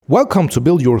Welcome to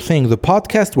Build Your Thing, the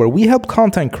podcast where we help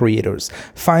content creators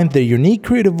find their unique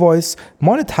creative voice,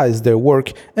 monetize their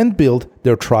work, and build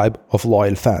their tribe of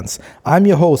loyal fans. I'm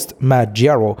your host, Matt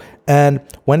Giaro, and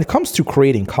when it comes to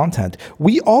creating content,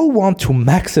 we all want to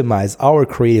maximize our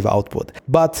creative output.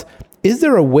 But is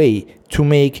there a way to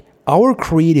make our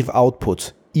creative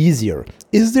output easier?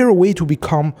 Is there a way to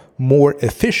become more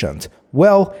efficient?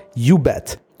 Well, you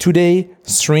bet. Today,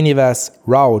 Srinivas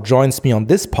Rao joins me on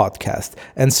this podcast,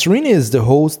 and Srini is the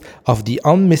host of the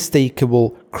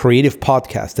Unmistakable Creative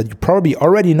Podcast that you probably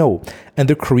already know, and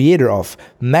the creator of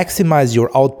Maximize Your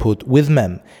Output with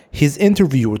Mem. He's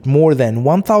interviewed more than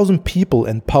 1,000 people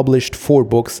and published 4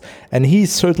 books, and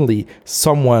he's certainly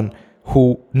someone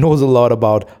who knows a lot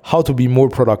about how to be more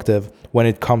productive when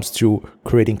it comes to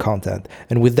creating content.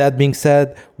 And with that being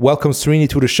said, welcome Srini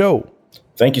to the show.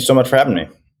 Thank you so much for having me.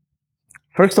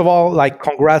 First of all,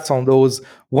 congrats on those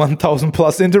 1,000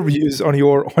 plus interviews on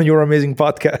your amazing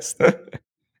podcast.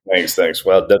 Thanks.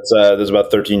 Well, there's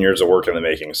about 13 years of work in the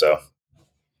making. So,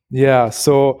 yeah.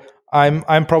 So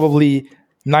I'm probably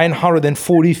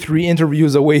 943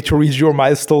 interviews away to reach your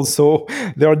milestone. So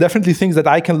there are definitely things that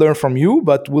I can learn from you,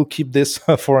 but we'll keep this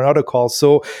for another call.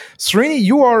 So, Srini,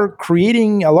 you are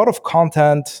creating a lot of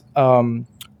content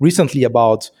recently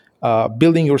about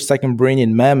building your second brain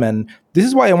in MEM, and this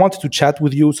is why I wanted to chat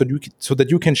with you so that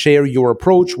you can share your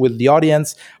approach with the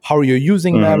audience, how you're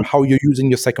using MEM, how you're using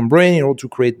your second brain in order to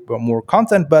create more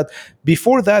content. But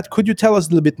before that, could you tell us a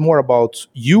little bit more about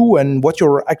you and what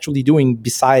you're actually doing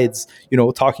besides,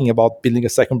 talking about building a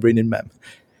second brain in MEM?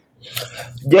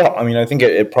 Yeah, I think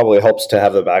it probably helps to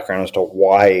have the background as to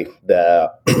why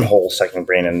the whole second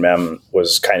brain in MEM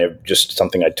was kind of just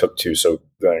something I took to so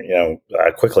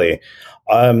quickly.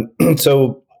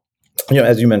 So,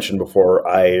 as you mentioned before,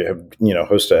 I have,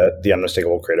 hosted the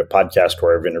Unmistakable Creative Podcast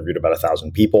where I've interviewed about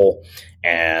 1,000 people.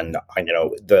 And,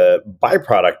 the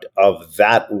byproduct of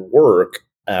that work,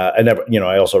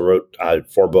 I also wrote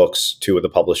 4 books, 2 with a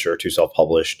publisher, 2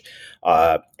 self-published.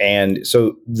 And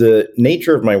so the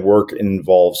nature of my work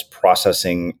involves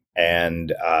processing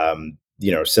and,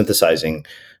 synthesizing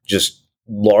just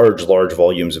large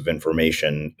volumes of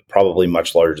information, probably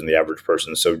much larger than the average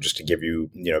person. So just to give you,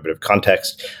 a bit of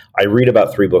context, I read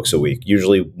about 3 books a week.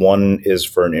 Usually one is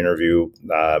for an interview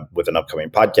with an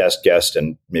upcoming podcast guest,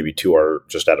 and maybe 2 are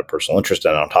just out of personal interest.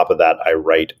 And on top of that, I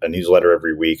write a newsletter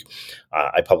every week.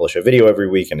 I publish a video every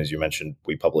week. And as you mentioned,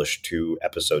 we publish 2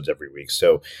 episodes every week.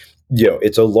 So,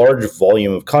 it's a large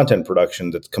volume of content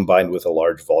production that's combined with a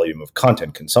large volume of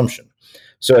content consumption.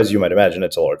 So as you might imagine,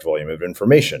 it's a large volume of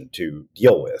information to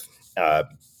deal with. On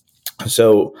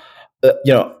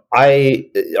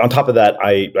top of that,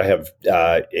 I have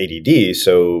ADD.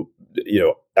 So,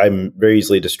 I'm very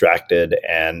easily distracted,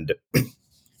 and,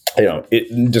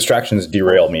 distractions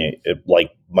derail me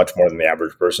much more than the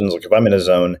average person's. If I'm in a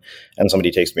zone and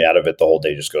somebody takes me out of it, the whole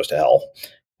day just goes to hell.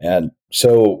 And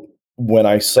so when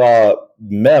I saw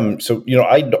MEM,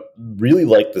 I really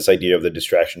liked this idea of the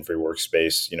distraction-free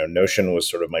workspace. Notion was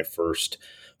sort of my first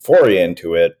foray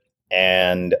into it.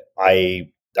 And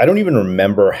I don't even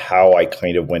remember how I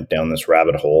kind of went down this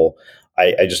rabbit hole.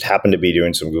 I just happened to be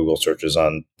doing some Google searches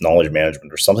on knowledge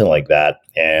management or something like that.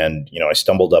 And, I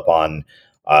stumbled up on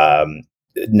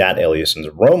Nat Eliason's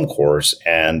Rome course.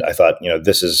 And I thought,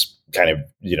 this is kind of,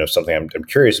 something I'm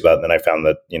curious about. And then I found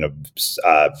that,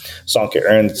 Sanka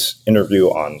Aaron's interview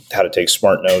on how to take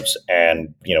smart notes.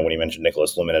 And, when he mentioned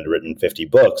Nicholas Luhmann had written 50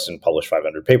 books and published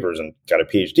 500 papers and got a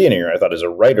PhD in here, I thought as a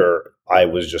writer, I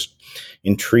was just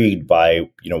intrigued by,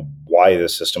 why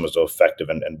this system was so effective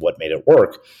and what made it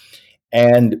work.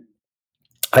 And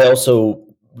I also,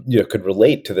 could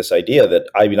relate to this idea that,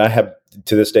 I have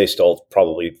to this day still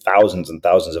probably thousands and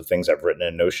thousands of things I've written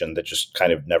in Notion that just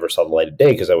kind of never saw the light of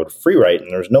day because I would free write, and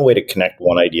there's no way to connect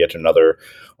one idea to another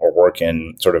or work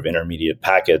in sort of intermediate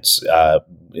packets,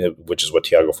 which is what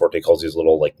Tiago Forte calls these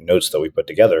little notes that we put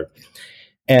together.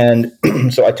 And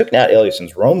so I took Nat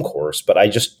Eliason's Rome course, but I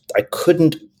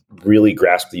couldn't really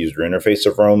grasp the user interface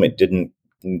of Rome. It didn't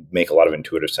make a lot of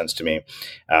intuitive sense to me.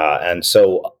 And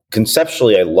so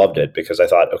conceptually, I loved it because I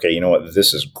thought, okay, you know what,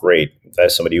 this is great.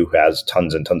 As somebody who has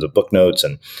tons and tons of book notes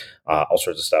and all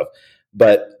sorts of stuff.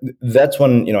 But that's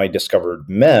when, I discovered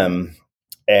MEM.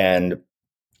 And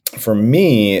for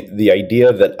me, the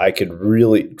idea that I could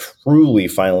really, truly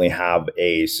finally have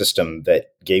a system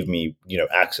that gave me,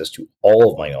 access to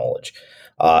all of my knowledge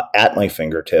at my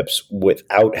fingertips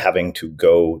without having to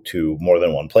go to more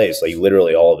than one place. Like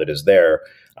literally all of it is there.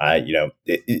 The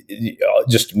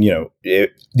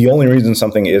only reason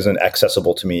something isn't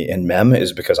accessible to me in Mem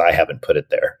is because I haven't put it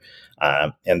there.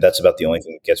 And that's about the only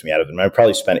thing that gets me out of it. I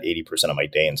probably spent 80% of my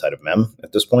day inside of Mem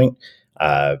at this point.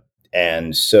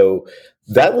 And so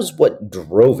that was what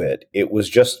drove it. It was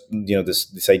just,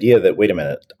 this idea that, wait a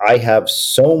minute, I have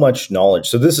so much knowledge.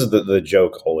 So this is the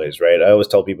joke always, right? I always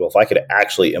tell people, if I could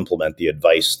actually implement the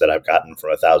advice that I've gotten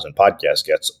from 1,000 podcast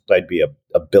guests, I'd be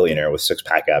a billionaire with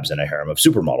six-pack abs and a harem of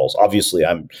supermodels. Obviously,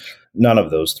 I'm none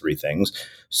of those three things.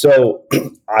 So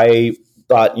I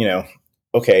thought,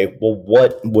 okay, well,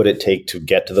 what would it take to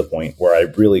get to the point where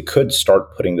I really could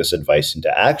start putting this advice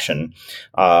into action?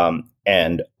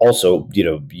 And also,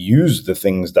 use the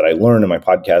things that I learn in my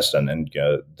podcast and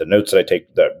the notes that I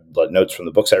take, the notes from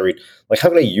the books I read. Like, how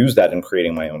could I use that in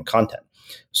creating my own content?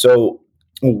 So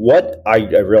what I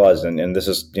realized, and this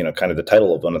is kind of the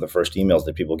title of one of the first emails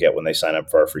that people get when they sign up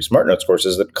for our free Smart Notes course,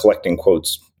 is that collecting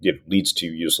quotes leads to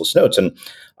useless notes. And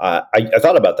I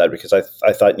thought about that because I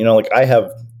thought, I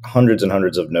have hundreds and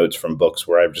hundreds of notes from books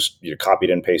where I've just copied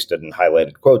and pasted and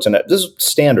highlighted quotes, and this is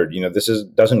standard. This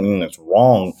doesn't mean it's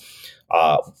wrong.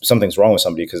 Something's wrong with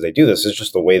somebody because they do this. It's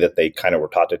just the way that they kind of were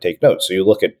taught to take notes. So you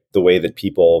look at the way that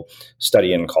people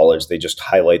study in college, they just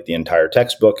highlight the entire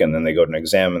textbook and then they go to an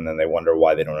exam and then they wonder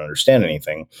why they don't understand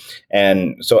anything.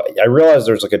 And so I realized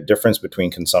there's like a difference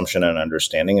between consumption and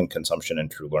understanding and consumption and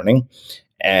true learning.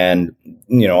 And,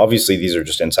 obviously these are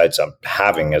just insights I'm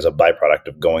having as a byproduct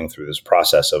of going through this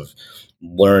process of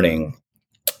learning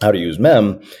how to use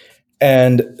Mem.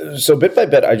 And so bit by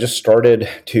bit, I just started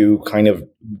to kind of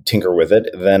tinker with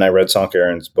it. Then I read Sanka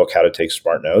Aaron's book, How to Take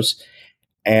Smart Notes.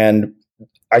 And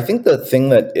I think the thing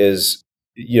that is,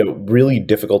 really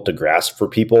difficult to grasp for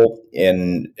people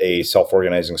in a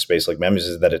self-organizing space like Mem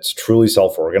is that it's truly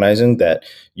self-organizing, that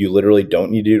you literally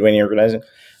don't need to do any organizing.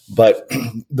 But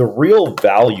the real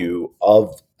value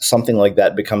of something like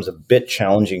that becomes a bit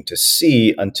challenging to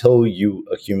see until you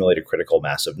accumulate a critical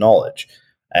mass of knowledge.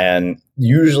 And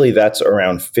usually that's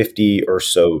around 50 or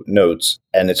so notes.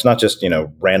 And it's not just,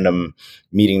 random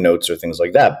meeting notes or things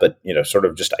like that, but, sort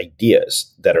of just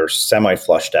ideas that are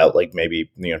semi-flushed out, like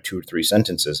maybe, 2 or 3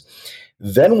 sentences.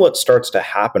 Then what starts to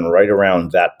happen right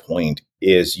around that point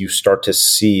is you start to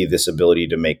see this ability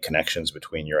to make connections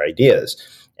between your ideas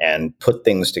and put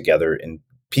things together in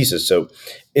pieces. So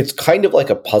it's kind of like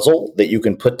a puzzle that you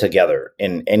can put together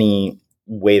in any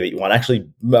way that you want. Actually,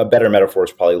 a better metaphor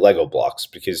is probably Lego blocks,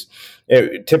 because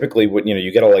typically when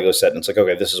you get a Lego set and it's like,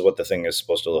 okay, this is what the thing is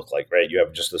supposed to look like, right? You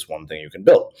have just this one thing you can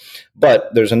build.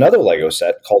 But there's another Lego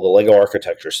set called the Lego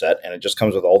architecture set, and it just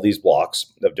comes with all these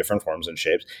blocks of different forms and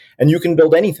shapes, and you can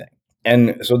build anything.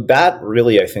 And so that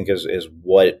really, I think, is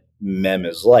what Mem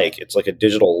is like. It's like a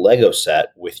digital Lego set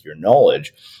with your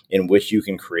knowledge in which you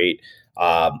can create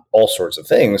all sorts of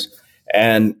things.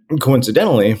 And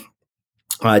coincidentally,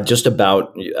 just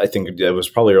about, I think it was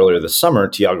probably earlier this summer,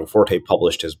 Tiago Forte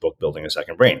published his book, Building a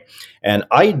Second Brain. And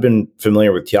I had been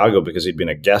familiar with Tiago because he'd been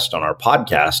a guest on our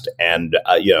podcast. And,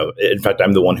 in fact,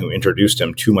 I'm the one who introduced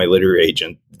him to my literary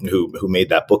agent who made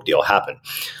that book deal happen.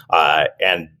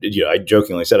 And I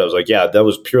jokingly said, I was like, yeah, that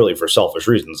was purely for selfish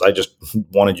reasons. I just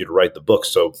wanted you to write the book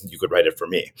so you could write it for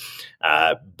me.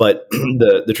 But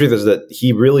the truth is that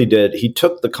he really did. He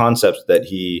took the concepts that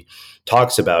he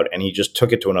talks about and he just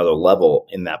took it to another level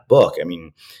in that book. I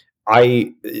mean,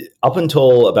 up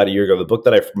until about a year ago, the book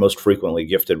that I most frequently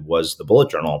gifted was the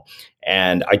bullet journal.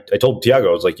 And I told Tiago,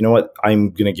 I was like, you know what, I'm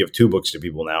going to give 2 books to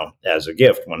people now as a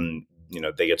gift when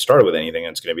they get started with anything.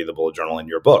 And it's going to be the bullet journal and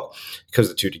your book, because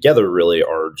the 2 together really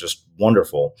are just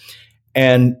wonderful.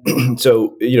 And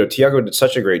so, Tiago did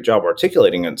such a great job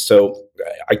articulating it. So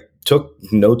I took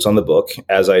notes on the book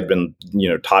as I'd been,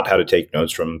 taught how to take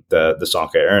notes from the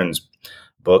Sanka Aaron's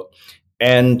book.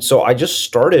 And so I just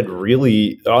started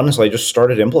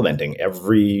implementing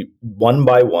every one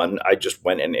by one. I just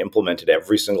went and implemented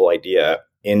every single idea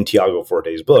in Tiago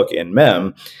Forte's book in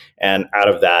Mem. And out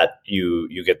of that,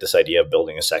 you get this idea of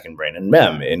building a second brain in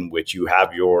Mem, in which you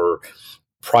have your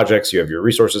projects, you have your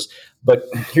resources. But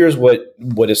here's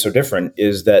what is so different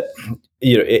is that,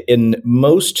 in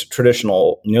most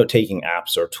traditional note-taking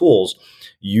apps or tools,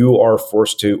 you are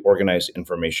forced to organize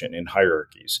information in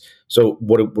hierarchies. So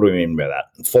what do we mean by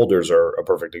that? Folders are a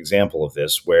perfect example of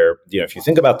this, where, if you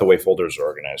think about the way folders are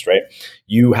organized, right?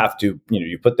 You have to,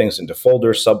 you put things into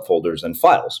folders, subfolders, and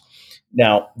files.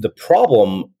 Now, the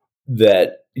problem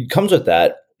that comes with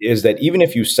that is that even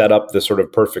if you set up the sort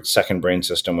of perfect second brain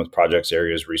system with projects,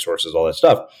 areas, resources, all that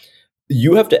stuff,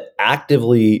 you have to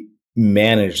actively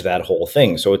manage that whole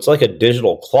thing. So it's like a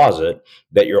digital closet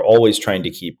that you're always trying to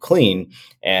keep clean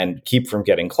and keep from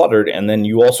getting cluttered. And then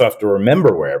you also have to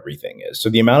remember where everything is. So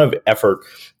the amount of effort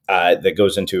that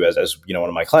goes into, as one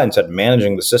of my clients said,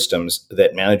 managing the systems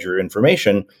that manage your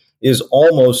information is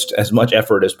almost as much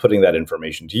effort as putting that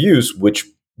information to use, which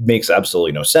makes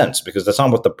absolutely no sense, because that's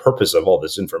not what the purpose of all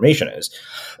this information is.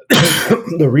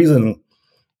 The reason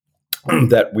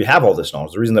that we have all this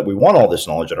knowledge, the reason that we want all this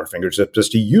knowledge at our fingertips, is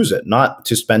to use it, not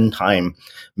to spend time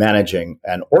managing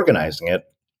and organizing it.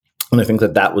 And I think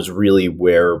that was really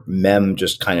where MEM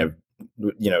just kind of,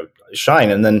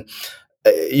 shine. And then,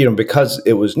 because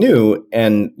it was new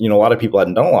and, a lot of people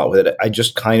hadn't done a lot with it, I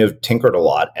just kind of tinkered a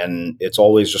lot. And it's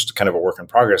always just kind of a work in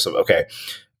progress of, okay,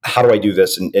 how do I do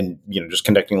this? And just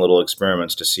conducting little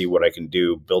experiments to see what I can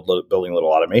do, building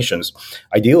little automations.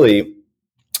 Ideally,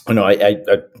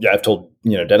 I've told,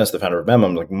 Dennis, the founder of MEM,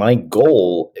 I'm like, my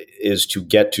goal is to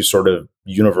get to sort of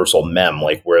universal MEM,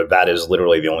 like where that is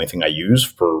literally the only thing I use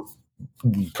for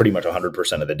pretty much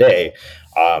 100% of the day.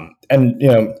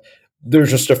 And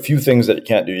there's just a few things that it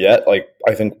can't do yet. Like,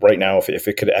 I think right now, if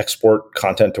it could export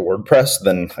content to WordPress,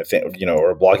 then I think,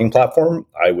 or a blogging platform,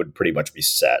 I would pretty much be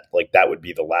set. Like, that would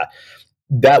be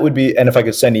and if I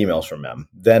could send emails from MEM,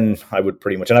 then I would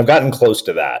pretty much, and I've gotten close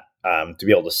to that, to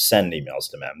be able to send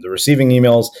emails to MEM. The receiving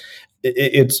emails,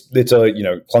 it's a,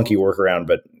 clunky workaround,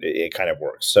 but it kind of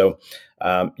works. So,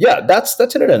 that's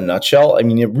it in a nutshell. I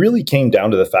mean, it really came down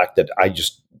to the fact that I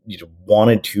just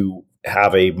wanted to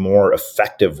have a more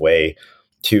effective way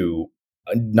to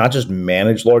not just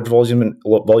manage large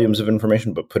volumes of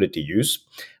information, but put it to use.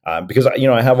 Because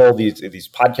I have all these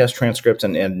podcast transcripts,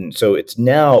 and so it's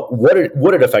now what it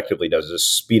effectively does is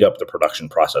speed up the production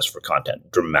process for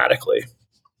content dramatically.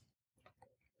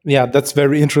 Yeah, that's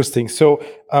very interesting. So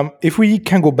if we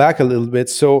can go back a little bit,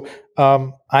 so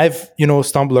I've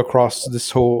stumbled across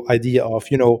this whole idea of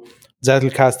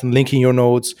Zettelkasten and linking your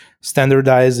notes,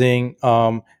 standardizing,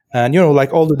 and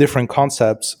like all the different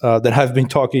concepts that I've been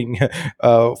talking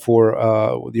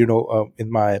for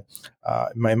in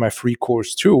my free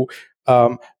course too.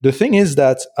 The thing is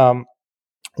that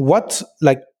what,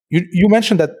 like, you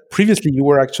mentioned that previously you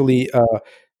were actually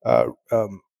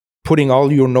putting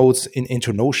all your notes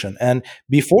into Notion, and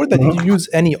before that, did you use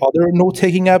any other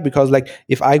note-taking app? Because, like,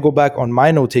 if I go back on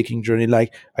my note-taking journey,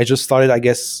 like, I just started, I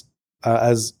guess,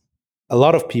 as a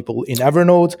lot of people, in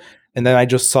Evernote, and then I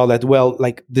just saw that, well,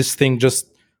 like, this thing just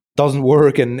doesn't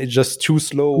work and it's just too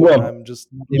slow, and I'm just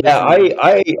not able to.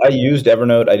 I used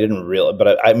Evernote. I didn't really,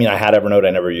 but I mean, I had Evernote. I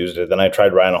never used it. Then I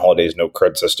tried Ryan Holiday's note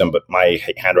card system, but my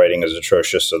handwriting is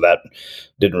atrocious, so that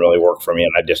didn't really work for me,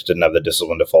 and I just didn't have the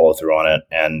discipline to follow through on it.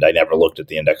 And I never looked at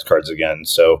the index cards again.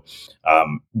 So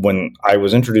when I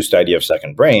was introduced to the idea of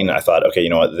Second Brain, I thought, okay, you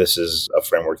know what, this is a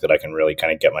framework that I can really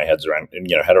kind of get my head around.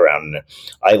 And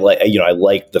I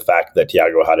liked the fact that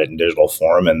Tiago had it in digital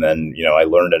form, and then I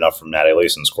learned enough from Natalie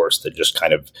Leeson's course that just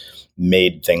kind of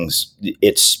made things.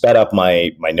 It sped up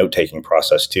my note taking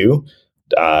process too.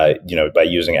 By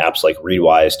using apps like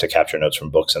Readwise to capture notes from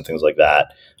books and things like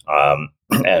that.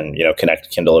 And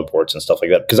connect Kindle imports and stuff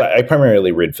like that, because I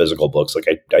primarily read physical books. Like,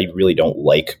 I really don't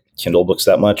like Kindle books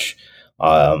that much.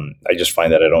 I just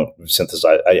find that I don't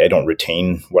synthesize, I don't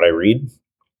retain what I read.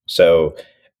 So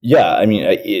yeah, I mean,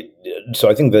 so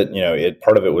I think that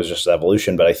part of it was just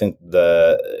evolution, but I think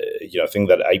the thing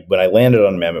that when I landed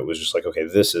on MEM, it was just like, okay,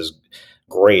 this is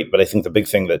great. But I think the big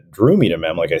thing that drew me to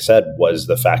MEM, like I said, was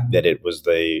the fact that it was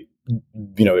it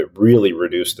really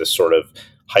reduced this sort of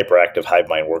hyperactive hive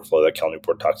mind workflow that Cal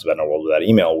Newport talks about in A World Without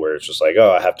Email, where it's just like,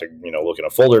 oh, I have to, look in a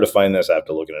folder to find this. I have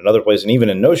to look in another place. And even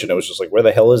in Notion, it was just like, where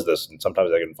the hell is this? And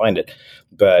sometimes I couldn't find it.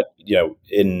 But,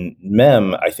 in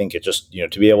MEM, I think it just,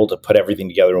 to be able to put everything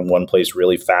together in one place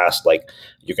really fast, like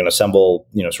you can assemble,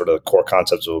 sort of the core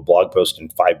concepts of a blog post in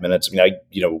 5 minutes. I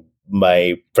mean,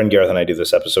 my friend Gareth and I do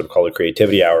this episode called the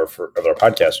Creativity Hour of our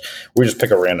podcast. We just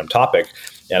pick a random topic.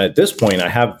 And at this point, I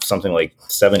have something like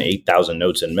 8,000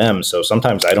 notes in MEM. So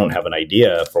sometimes I don't have an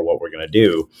idea for what we're going to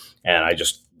do. And I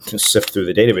just sift through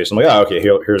the database. I'm like, oh, okay,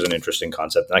 here's an interesting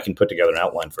concept. And I can put together an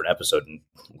outline for an episode in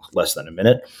less than a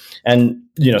minute. And,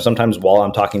 sometimes while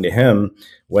I'm talking to him,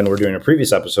 when we're doing a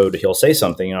previous episode, he'll say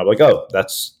something and I'm like, oh,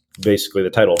 that's basically the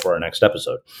title for our next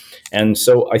episode. And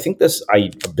so I think this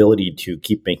ability to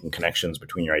keep making connections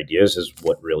between your ideas is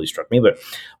what really struck me. But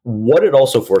what it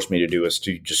also forced me to do is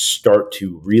to just start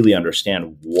to really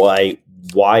understand why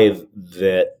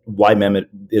MEM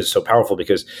is so powerful,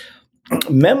 because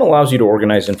MEM allows you to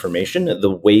organize information the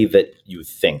way that you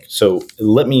think. So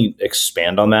let me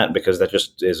expand on that, because that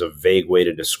just is a vague way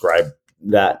to describe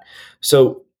that.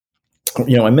 So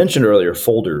I mentioned earlier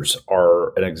folders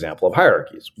are an example of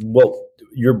hierarchies. Well,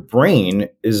 your brain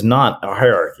is not a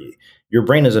hierarchy. Your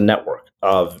brain is a network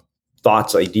of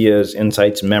thoughts, ideas,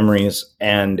 insights, memories,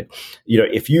 and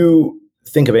if you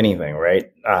think of anything,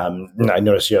 right? I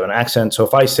notice you have an accent, so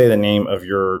if I say the name of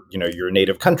your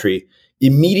native country,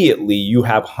 immediately you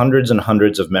have hundreds and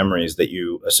hundreds of memories that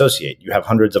you associate. You have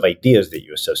hundreds of ideas that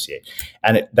you associate,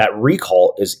 and that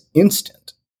recall is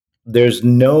instant. There's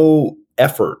no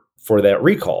effort for that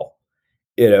recall.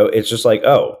 It's just like,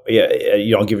 oh, yeah,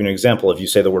 I'll give you an example. If you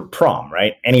say the word prom,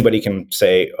 right? Anybody can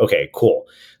say, okay, cool.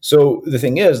 So the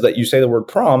thing is that you say the word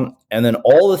prom, and then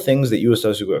all the things that you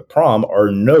associate with prom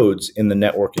are nodes in the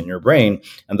network in your brain,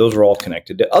 and those are all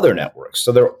connected to other networks.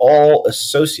 So they're all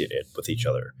associated with each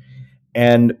other.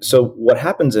 And so what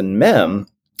happens in MEM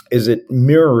is it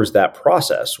mirrors that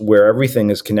process where everything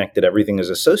is connected, everything is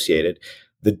associated.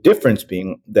 The difference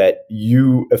being that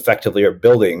you effectively are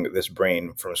building this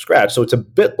brain from scratch. So it's a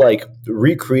bit like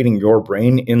recreating your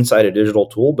brain inside a digital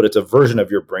tool, but it's a version of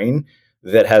your brain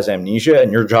that has amnesia,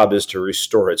 and your job is to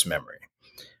restore its memory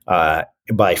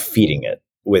by feeding it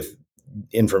with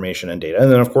information and data.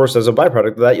 And then, of course, as a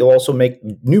byproduct of that, you'll also make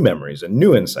new memories and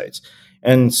new insights.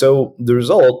 And so the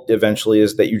result eventually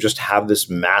is that you just have this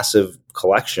massive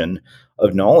collection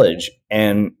of knowledge.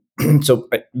 And so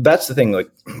that's the thing.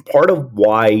 Like, part of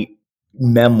why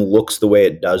MEM looks the way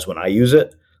it does when I use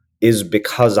it is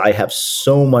because I have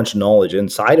so much knowledge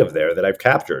inside of there that I've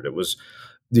captured. It was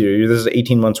this is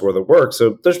 18 months worth of work,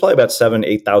 so there's probably about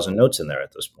 8,000 notes in there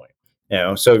at this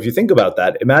point. So if you think about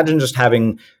that, imagine just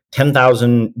having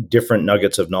 10,000 different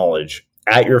nuggets of knowledge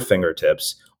at your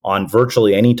fingertips on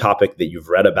virtually any topic that you've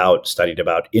read about, studied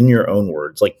about in your own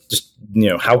words. Like, just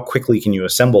how quickly can you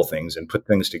assemble things and put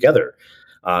things together?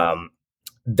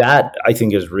 That, I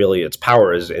think, is really its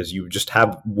power, is you just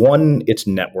have, one, it's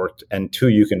networked, and two,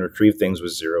 you can retrieve things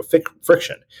with zero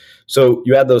friction. So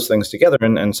you add those things together,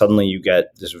 and suddenly you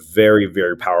get this very,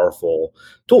 very powerful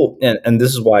tool. And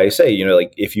this is why I say,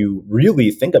 like, if you really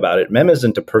think about it, MEM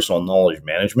isn't a personal knowledge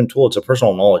management tool. It's a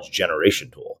personal knowledge generation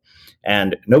tool.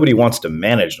 And nobody wants to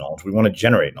manage knowledge. We want to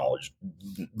generate knowledge.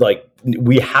 Like,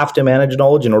 we have to manage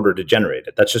knowledge in order to generate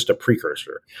it. That's just a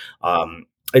precursor.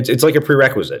 It's like a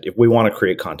prerequisite if we want to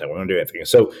create content, we want to do anything.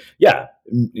 So yeah,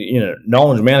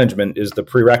 knowledge management is the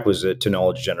prerequisite to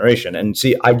knowledge generation. And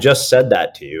see, I just said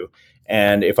that to you.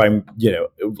 And if I'm,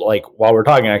 like, while we're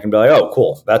talking, I can be like, oh,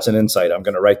 cool, that's an insight. I'm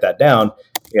going to write that down,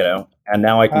 and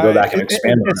now I can go back and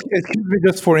expand on it. Excuse me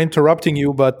just for interrupting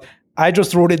you, but I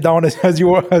just wrote it down as you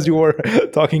were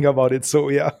talking about it. So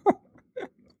yeah.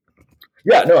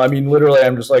 Yeah, no, I mean, literally,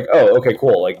 I'm just like, oh, okay,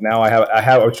 cool. Like, now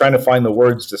I was trying to find the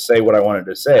words to say what I wanted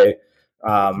to say.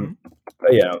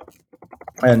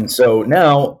 And so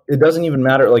now it doesn't even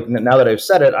matter. Like, now that I've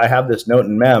said it, I have this note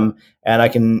in MEM, and I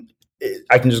can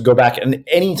just go back, and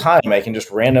anytime I can just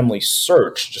randomly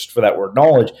search just for that word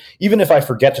knowledge. Even if I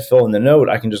forget to fill in the note,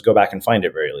 I can just go back and find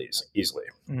it very easily.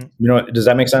 Mm-hmm. Does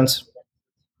that make sense?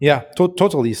 Yeah,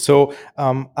 totally. So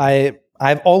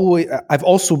I've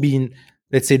also been,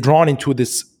 let's say, drawn into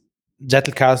this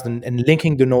Zettelkasten and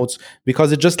linking the notes,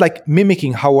 because it's just like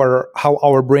mimicking how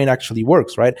our brain actually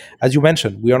works, right? As you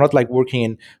mentioned, we are not like working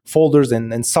in folders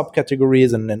and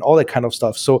subcategories and all that kind of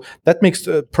stuff. So that makes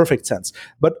perfect sense.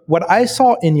 But what I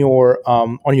saw in your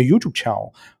on your YouTube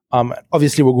channel,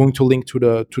 obviously we're going to link to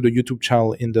the YouTube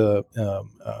channel in the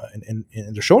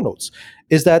in the show notes,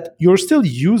 is that you're still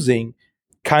using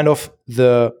kind of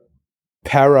the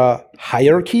para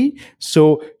hierarchy.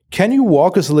 So can you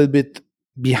walk us a little bit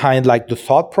behind, like, the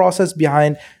thought process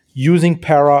behind using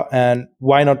para, and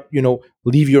why not,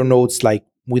 leave your notes like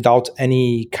without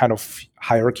any kind of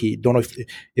hierarchy? Don't know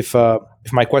if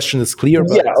my question is clear.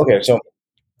 But yeah.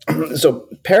 Okay. So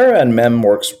para and MEM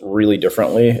works really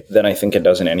differently than I think it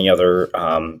does in any other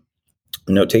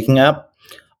note-taking app.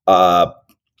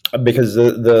 Because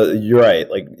you're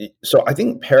right. Like, so I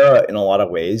think para, in a lot of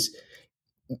ways,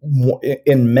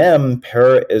 in MEM,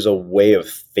 para is a way of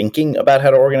thinking about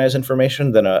how to organize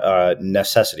information than a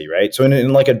necessity, right? So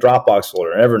in like a Dropbox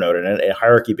folder, an Evernote, and a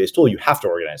hierarchy-based tool, you have to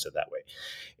organize it that way.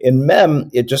 In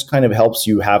MEM, it just kind of helps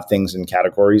you have things in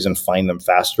categories and find them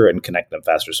faster and connect them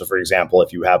faster. So, for example,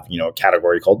 if you have a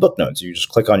category called book notes, you just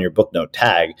click on your book note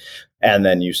tag, and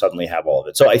then you suddenly have all of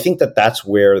it. So I think that that's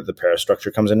where the para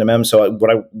structure comes into MEM. So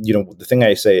the thing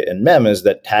I say in MEM is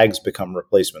that tags become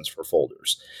replacements for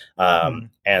folders.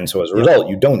 And so as a result,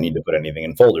 you don't need to put anything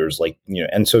in folders,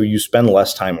 and so you spend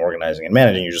less time organizing and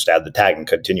managing. You just add the tag and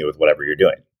continue with whatever you're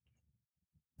doing.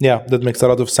 Yeah, that makes a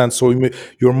lot of sense. So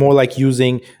you're more like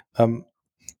using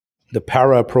the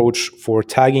para approach for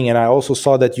tagging. And I also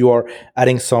saw that you are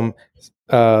adding some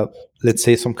uh, let's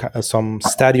say some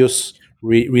status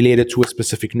related to a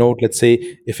specific node. Let's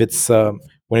say if it's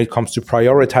when it comes to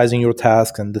prioritizing your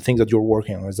tasks and the things that you're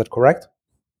working on. Is that correct?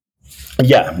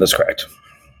 Yeah, that's correct.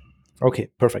 Okay,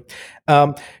 perfect.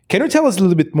 Can you tell us a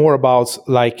little bit more about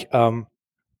like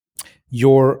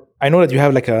your? I know that you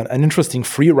have like an interesting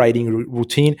free writing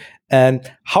routine, and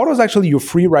how does actually your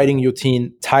free writing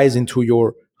routine ties into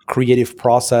your creative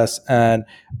process? And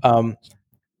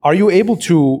are you able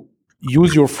to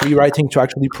use your free writing to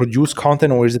actually produce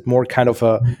content, or is it more kind of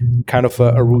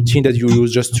a routine that you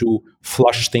use just to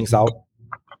flush things out?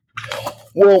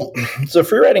 Well, so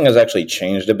free writing has actually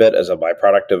changed a bit as a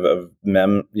byproduct of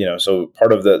mem. So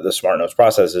part of the smart notes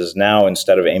process is now,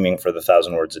 instead of aiming for the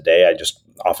 1,000 words a day, I just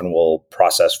often will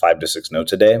process 5 to 6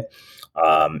 notes a day.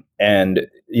 And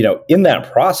in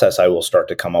that process, I will start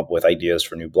to come up with ideas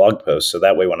for new blog posts. So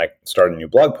that way, when I start a new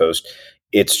blog post,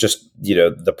 it's just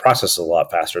the process is a lot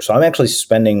faster. So I'm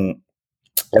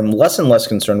less and less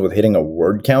concerned with hitting a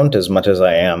word count as much as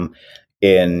I am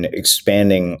in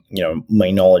expanding, my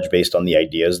knowledge based on the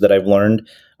ideas that I've learned.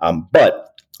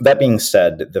 But that being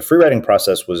said, the free writing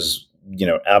process was,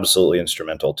 absolutely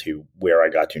instrumental to where I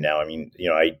got to now. I mean,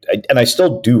 I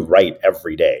still do write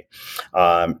every day,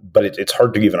 but it's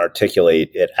hard to even articulate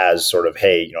it as sort of,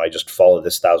 hey, I just follow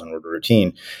this 1,000 word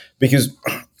routine, because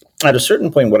at a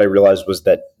certain point, what I realized was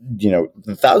that, the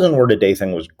 1,000 word a day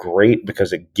thing was great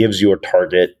because it gives you a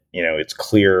target. It's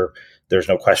clear. There's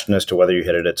no question as to whether you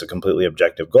hit it. It's a completely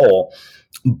objective goal,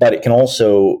 but it can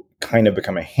also kind of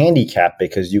become a handicap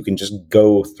because you can just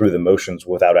go through the motions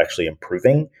without actually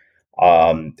improving,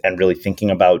 and really thinking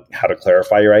about how to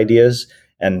clarify your ideas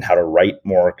and how to write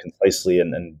more concisely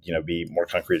and be more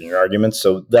concrete in your arguments.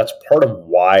 So that's part of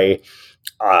why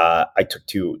I took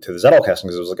to the Zettelkasten,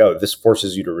 because it was like, oh, this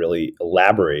forces you to really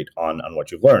elaborate on what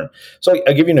you've learned. So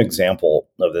I'll give you an example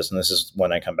of this, and this is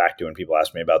when I come back to when people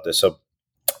ask me about this. So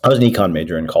I was an econ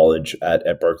major in college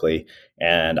at Berkeley,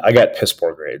 and I got piss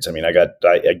poor grades. I mean, I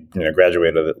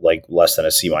graduated at like less than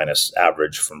a C minus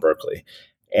average from Berkeley.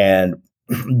 And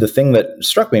the thing that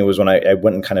struck me was when I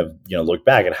went and kind of looked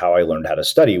back at how I learned how to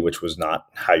study, which was not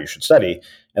how you should study,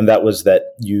 and that was that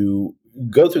you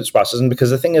go through this process. And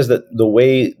because the thing is that the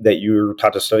way that you're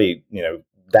taught to study,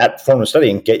 that form of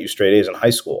studying get you straight A's in high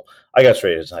school. I got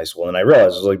straight A's in high school, and I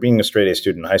realized it was like being a straight A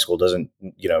student in high school doesn't,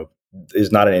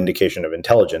 is not an indication of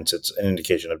intelligence. It's an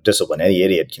indication of discipline. Any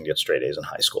idiot can get straight A's in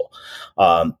high school.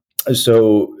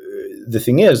 So the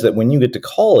thing is that when you get to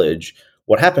college,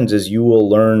 what happens is you will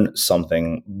learn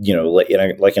something, like in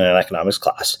an economics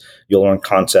class, you'll learn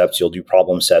concepts, you'll do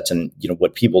problem sets. And,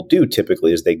 what people do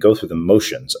typically is they go through the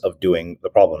motions of doing the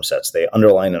problem sets. They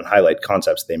underline and highlight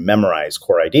concepts. They memorize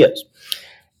core ideas.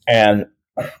 And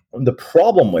the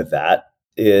problem with that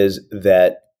is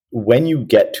that when you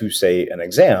get to, say, an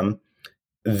exam,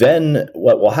 then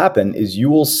what will happen is you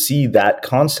will see that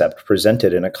concept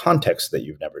presented in a context that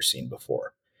you've never seen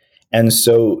before. And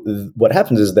so what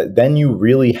happens is that then you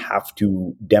really have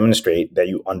to demonstrate that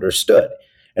you understood.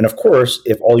 And of course,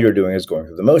 if all you're doing is going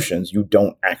through the motions, you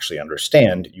don't actually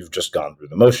understand. You've just gone through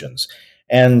the motions.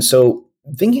 And so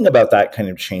thinking about that kind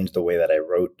of changed the way that I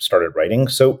started writing.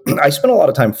 So I spent a lot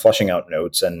of time fleshing out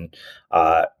notes and,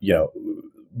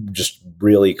 just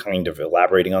really kind of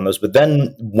elaborating on those. But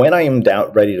then when I am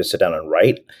ready to sit down and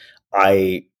write,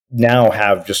 I now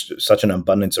have just such an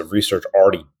abundance of research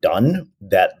already done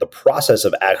that the process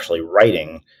of actually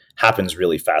writing happens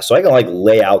really fast. So I can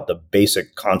lay out the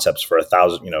basic concepts for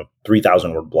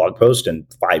 3,000 word blog post in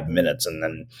 5 minutes. And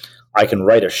then I can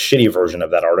write a shitty version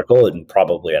of that article in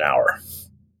probably an hour.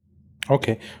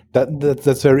 Okay,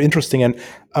 that's very interesting. And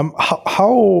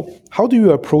how do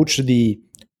you approach the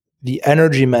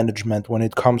energy management when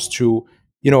it comes to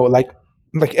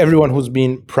like everyone who's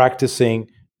been practicing,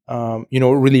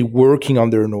 really working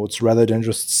on their notes rather than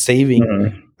just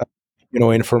saving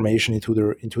information into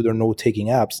their note taking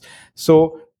apps.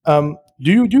 So do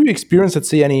you experience, let's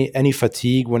say, any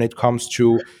fatigue when it comes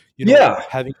to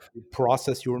having to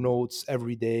process your notes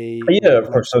every day? Yeah,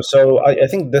 of course. So I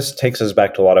think this takes us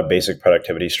back to a lot of basic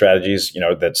productivity strategies,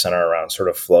 that center around sort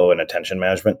of flow and attention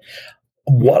management.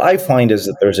 What I find is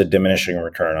that there's a diminishing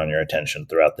return on your attention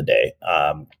throughout the day.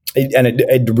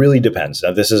 It really depends.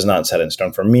 Now, this is not set in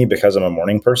stone for me because I'm a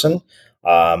morning person.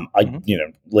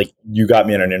 Like you got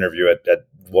me in an interview at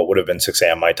what would have been 6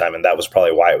 a.m. my time. And that was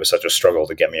probably why it was such a struggle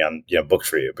to get me on, booked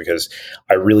for you, because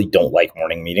I really don't like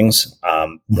morning meetings.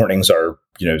 Mornings are,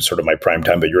 sort of my prime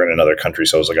time, but you're in another country.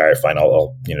 So I was like, all right, fine,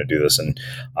 I'll do this. And,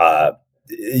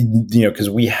 because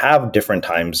we have different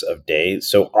times of day.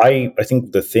 So I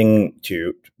think the thing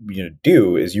to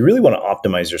do is you really want to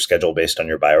optimize your schedule based on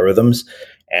your biorhythms.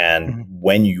 and Mhm.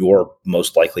 when you're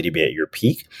most likely to be at your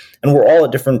peak. And we're all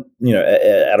at different,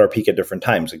 at our peak at different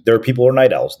times. Like there are people who are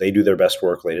night owls. They do their best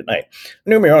work late at night.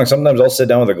 Don't get me wrong. Sometimes I'll sit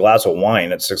down with a glass of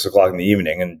wine at 6 o'clock in the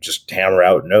evening and just hammer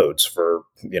out notes for,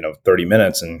 30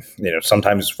 minutes. And,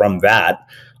 sometimes from that,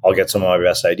 I'll get some of my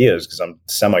best ideas because I'm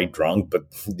semi drunk, but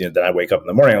then I wake up in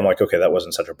the morning. I'm like, okay, that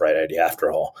wasn't such a bright idea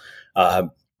after all.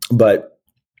 But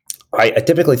I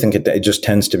typically think it just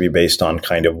tends to be based on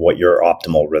kind of what your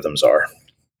optimal rhythms are.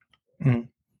 Mhm.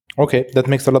 Okay, that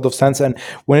makes a lot of sense. And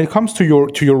when it comes to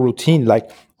your routine, like,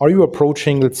 are you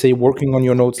approaching, let's say, working on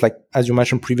your notes, like as you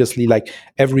mentioned previously, like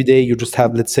every day you just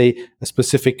have, let's say, a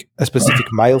specific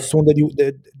milestone that you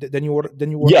want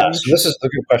to Yeah, so reach? this is a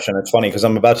good question. It's funny because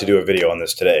I'm about to do a video on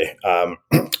this today.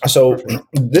 So Perfect.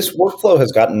 this workflow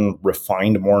has gotten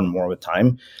refined more and more with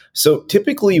time. So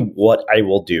typically, what I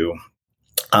will do.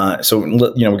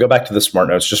 We go back to the smart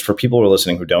notes just for people who are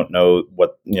listening who don't know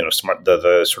what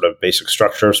the sort of basic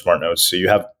structure of smart notes. So you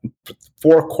have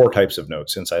four core types of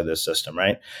notes inside this system,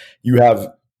 right? You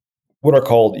have what are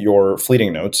called your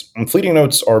fleeting notes. And fleeting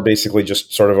notes are basically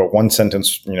just sort of a one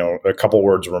sentence, a couple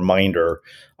words reminder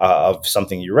of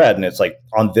something you read. And it's like,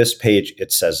 on this page,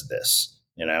 it says this.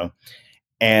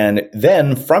 And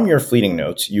then from your fleeting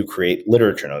notes, you create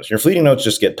literature notes. Your fleeting notes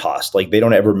just get tossed, like they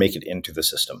don't ever make it into the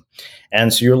system.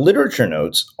 And so your literature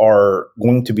notes are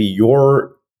going to be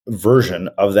your version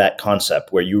of that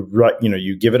concept where you write,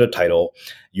 you give it a title,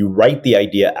 you write the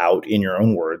idea out in your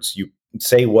own words, you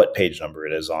say what page number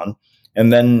it is on,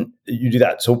 and then you do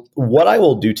that. So what I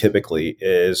will do typically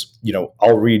is,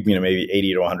 I'll read, maybe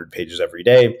 80 to 100 pages every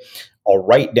day. I'll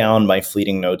write down my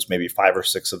fleeting notes, maybe 5 or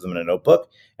 6 of them in a notebook.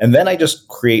 And then I just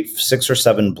create 6 or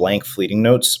 7 blank fleeting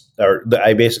notes, or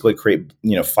I basically create,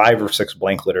 5 or 6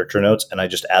 blank literature notes, and I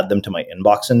just add them to my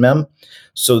inbox in Mem.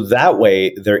 So that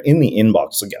way they're in the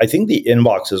inbox. Like, I think the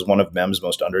inbox is one of Mem's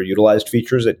most underutilized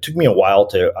features. It took me a while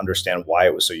to understand why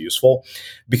it was so useful,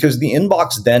 because the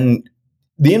inbox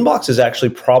is actually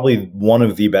probably one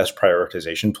of the best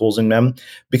prioritization tools in Mem,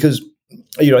 because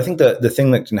I think the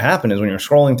thing that can happen is when you're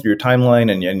scrolling through your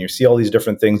timeline and you see all these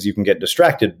different things, you can get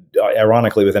distracted.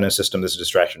 Ironically, within a system that's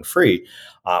distraction free,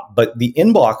 but the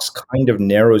inbox kind of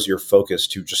narrows your focus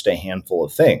to just a handful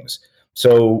of things.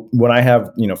 So when I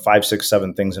have 5, 6,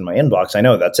 7 things in my inbox, I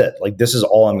know that's it. Like, this is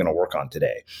all I'm going to work on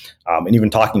today. And even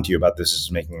talking to you about this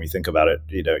is making me think about it,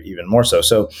 even more so.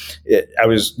 So I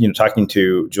was talking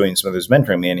to Julian Smith, who's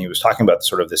mentoring me, and he was talking about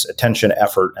sort of this attention,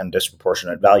 effort, and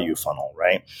disproportionate value funnel,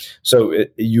 right? So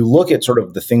you look at sort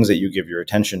of the things that you give your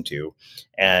attention to,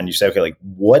 and you say, okay, like,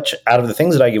 which out of the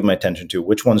things that I give my attention to,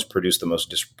 which ones produce the most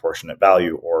disproportionate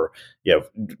value, or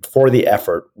for the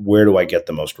effort, where do I get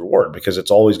the most reward? Because it's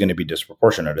always going to be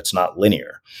disproportionate. It's not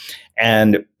linear.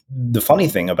 And the funny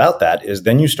thing about that is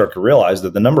then you start to realize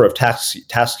that the number of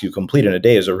tasks you complete in a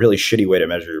day is a really shitty way to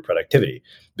measure your productivity,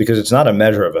 because it's not a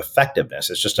measure of effectiveness.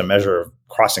 It's just a measure of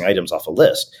crossing items off a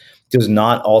list, because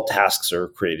not all tasks are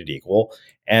created equal.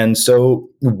 And so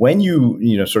when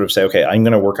you sort of say, okay, I'm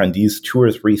going to work on these 2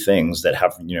 or 3 things that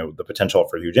have the potential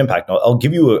for huge impact. And I'll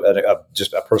give you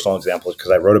just a personal example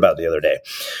because I wrote about it the other day.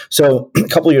 So a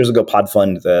couple of years ago,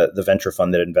 PodFund, the venture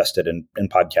fund that invested in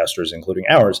podcasters, including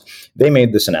ours, they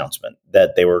made this announcement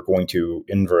that they were going to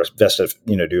invest, do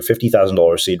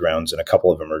 $50,000 seed rounds in a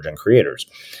couple of emerging creators.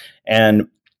 And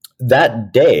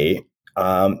that day,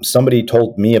 somebody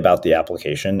told me about the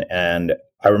application, and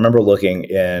I remember looking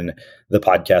in the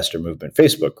Podcaster Movement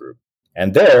Facebook group.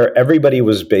 And there, everybody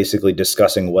was basically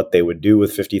discussing what they would do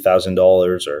with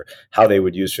 $50,000 or how they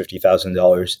would use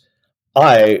 $50,000.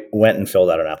 I went and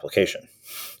filled out an application.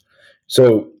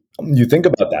 So you think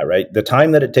about that, right? The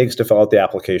time that it takes to fill out the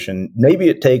application, maybe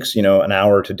it takes, an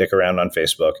hour to dick around on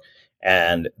Facebook.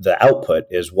 And the output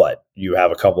is what? You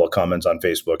have a couple of comments on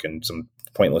Facebook and some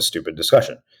pointless, stupid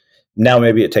discussion. Now,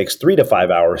 maybe it takes 3 to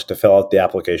 5 hours to fill out the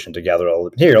application to gather all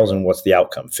the materials. And what's the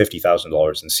outcome?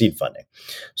 $50,000 in seed funding.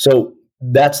 So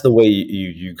that's the way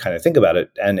you kind of think about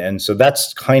it. And so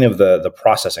that's kind of the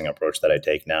processing approach that I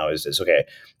take now is okay,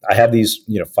 I have these,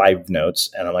 5 notes,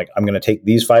 and I'm like, I'm going to take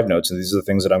these 5 notes, and these are the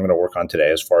things that I'm going to work on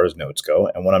today as far as notes go.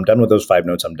 And when I'm done with those 5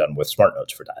 notes, I'm done with smart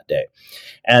notes for that day.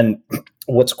 And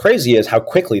what's crazy is how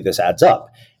quickly this adds up.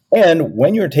 And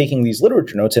when you're taking these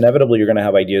literature notes, inevitably you're going to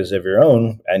have ideas of your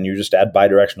own, and you just add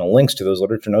bidirectional links to those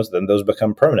literature notes, then those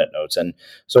become permanent notes. And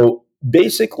so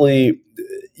basically,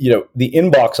 the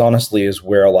inbox honestly is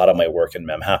where a lot of my work in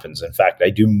Mem happens. In fact, I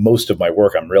do most of my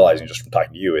work, I'm realizing just from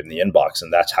talking to you, in the inbox,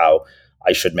 and that's how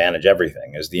I should manage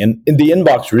everything. Is the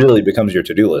inbox really becomes your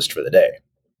to-do list for the day.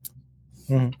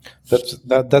 Mhm.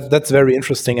 That's very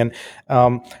interesting. And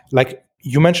like,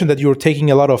 you mentioned that you're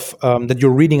taking a lot of that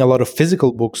you're reading a lot of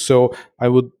physical books. So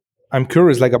I'm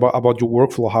curious, like about your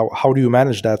workflow. How do you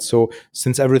manage that? So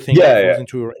since everything Yeah, goes yeah.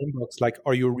 into your inbox, like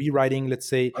are you rewriting, let's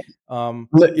say, Yeah,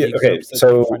 the okay, excerpts that you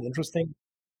so find interesting?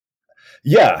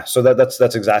 yeah, so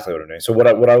that's exactly what I'm doing. So what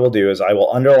I will do is I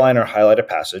will underline or highlight a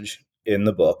passage in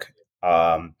the book.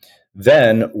 Um,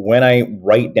 then when I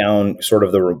write down sort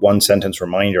of the one sentence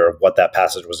reminder of what that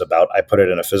passage was about, I put it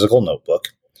in a physical notebook,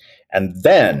 and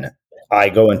then I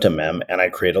go into Mem and I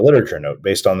create a literature note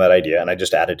based on that idea, and I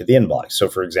just add it to the inbox. So,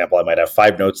 for example, I might have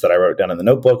 5 notes that I wrote down in the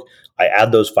notebook. I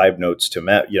add those 5 notes to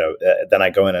Mem. Then I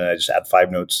go in and I just add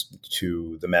 5 notes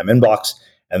to the Mem inbox,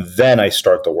 and then I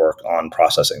start the work on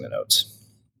processing the notes.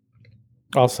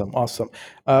 Awesome, awesome.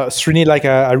 Srini, like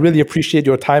I really appreciate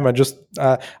your time. I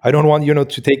don't want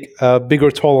to take a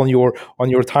bigger toll on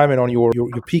your time and on your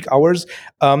peak hours.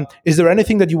 Is there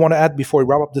anything that you want to add before we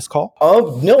wrap up this call?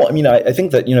 Oh, no, I mean, I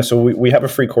think that, so we have a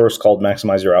free course called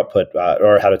Maximize Your Output,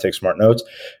 or How to Take Smart Notes.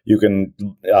 You can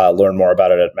learn more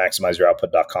about it at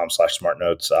maximizeyouroutput.com/smart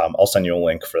notes. I'll send you a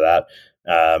link for that.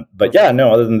 But yeah,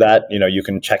 no, other than that, you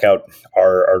can check out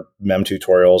our MEM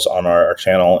tutorials on our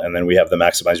channel. And then we have the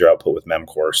Maximize Your Output with MEM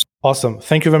course. Awesome.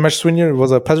 Thank you very much, Srini. It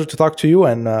was a pleasure to talk to you.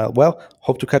 And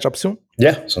hope to catch up soon.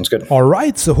 Yeah, sounds good. All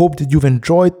right. So hope that you've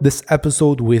enjoyed this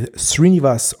episode with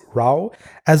Srinivas Rao.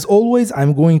 As always,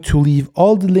 I'm going to leave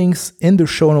all the links in the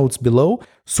show notes below.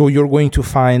 So you're going to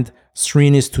find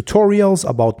Srini's tutorials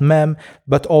about MEM,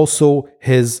 but also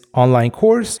his online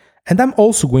course. And I'm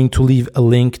also going to leave a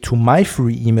link to my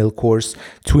free email course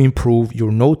to improve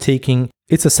your note-taking.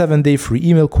 It's a 7-day free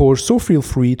email course, so feel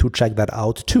free to check that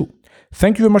out too.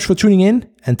 Thank you very much for tuning in,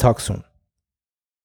 and talk soon.